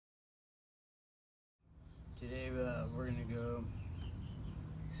we're gonna go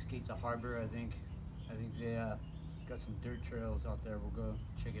skate the harbor. I think they got some dirt trails out there. We'll go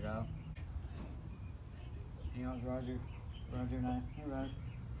check it out. Hang on, Roger and I. Hey, Raj.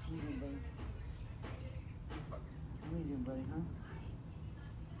 What are you doing, buddy? What are you doing, buddy, huh?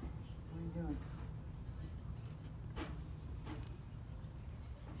 What are you doing?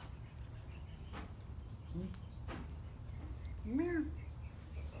 Come here.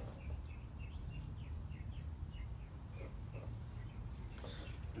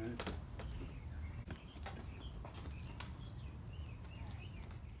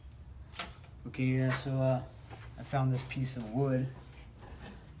 Okay, yeah, so I found this piece of wood.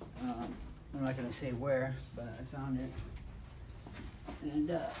 I'm not gonna say where, but I found it.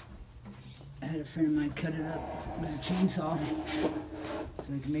 And I had a friend of mine cut it up with a chainsaw so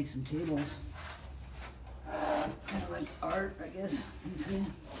we can make some tables. Kind of like art, I guess, you see?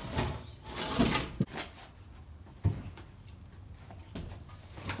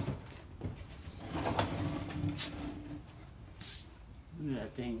 Look at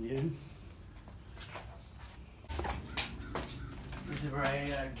that thing, dude. This is where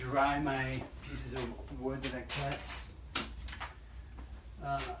I dry my pieces of wood that I cut.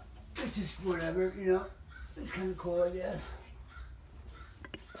 It's just whatever, you know. It's kind of cool, I guess.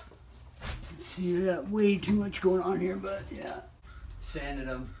 See, I got way too much going on here, but yeah. Sanded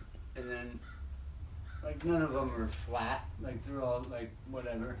them, and then, like, none of them are flat. Like, they're all, like,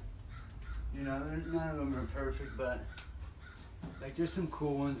 whatever. You know, none of them are perfect, but, like, there's some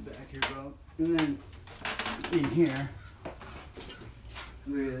cool ones back here, bro. And then, in here,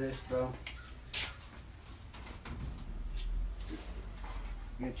 look at this, bro.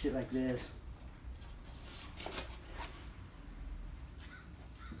 You got shit like this.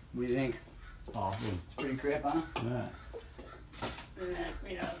 What do you think? Awesome. It's pretty crap, huh? Yeah. And then,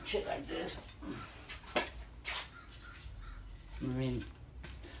 you know, shit like this. I mean,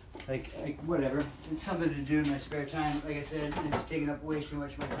 like whatever. It's something to do in my spare time. Like I said, it's taking up way too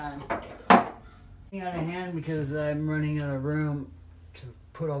much of my time. Getting out of hand because I'm running out of room to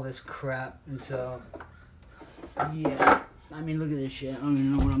put all this crap, and so yeah. I mean, look at this shit. I don't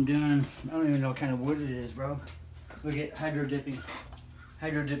even know what I'm doing. I don't even know what kind of wood it is, bro. Look at hydro dipping.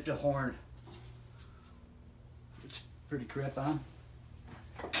 Hydro dipped a horn. It's pretty crap, huh?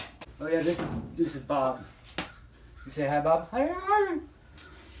 Oh yeah, this is Bob. You say hi, Bob. Hi,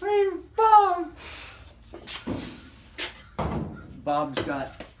 Bob. Bob's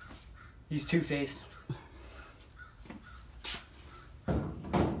got. He's two-faced.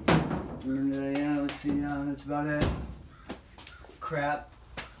 And yeah, let's see. That's about it. Crap.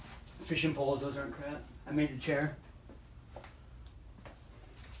 Fishing poles. Those aren't crap. I made the chair.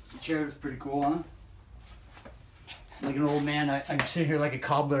 The chair was pretty cool, huh? Like an old man, I'm sitting here like a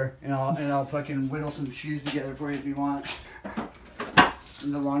cobbler, and I'll fucking whittle some shoes together for you if you want.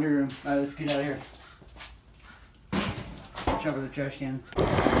 In the laundry room. All right, let's get out of here. Jump with the trash can.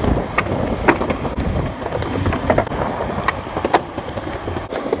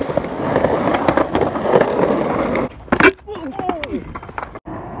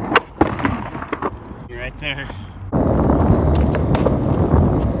 You're right there.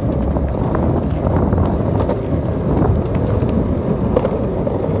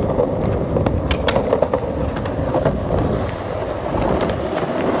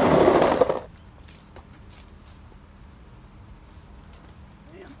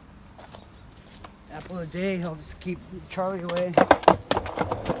 Apple a day, I'll just keep Charlie away.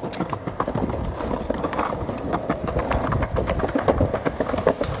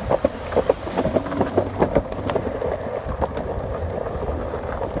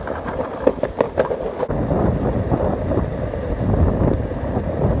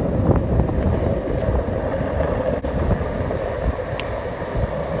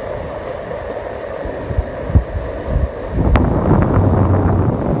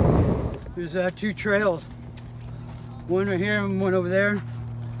 There's two trails, one right here and one over there,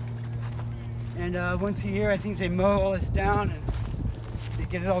 and once a year I think they mow all this down and they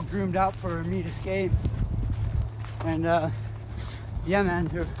get it all groomed out for me to skate, and yeah man,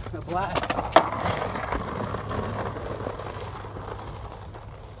 they're a blast.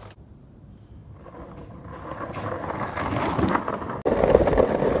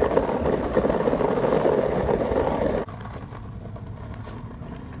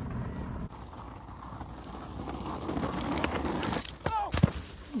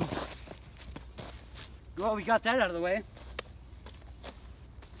 Well, we got that out of the way.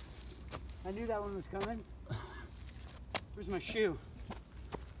 I knew that one was coming. Where's my shoe?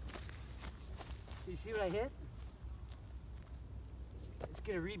 You see what I hit? Let's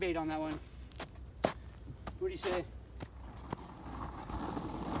get a rebate on that one. What do you say?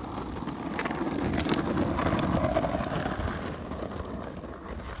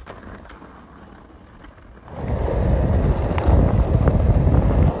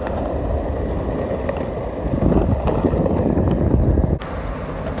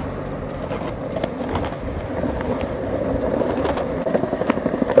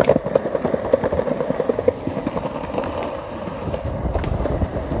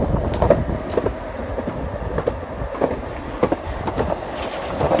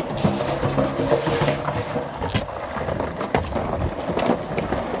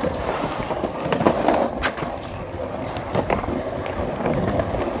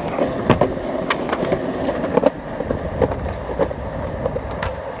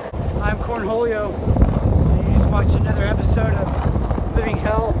 watch another episode of Living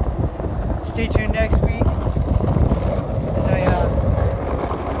Hell. Stay tuned next week as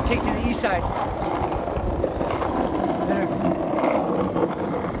I take to the east side. Later.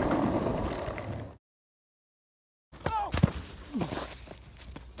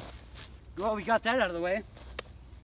 Well, we got that out of the way.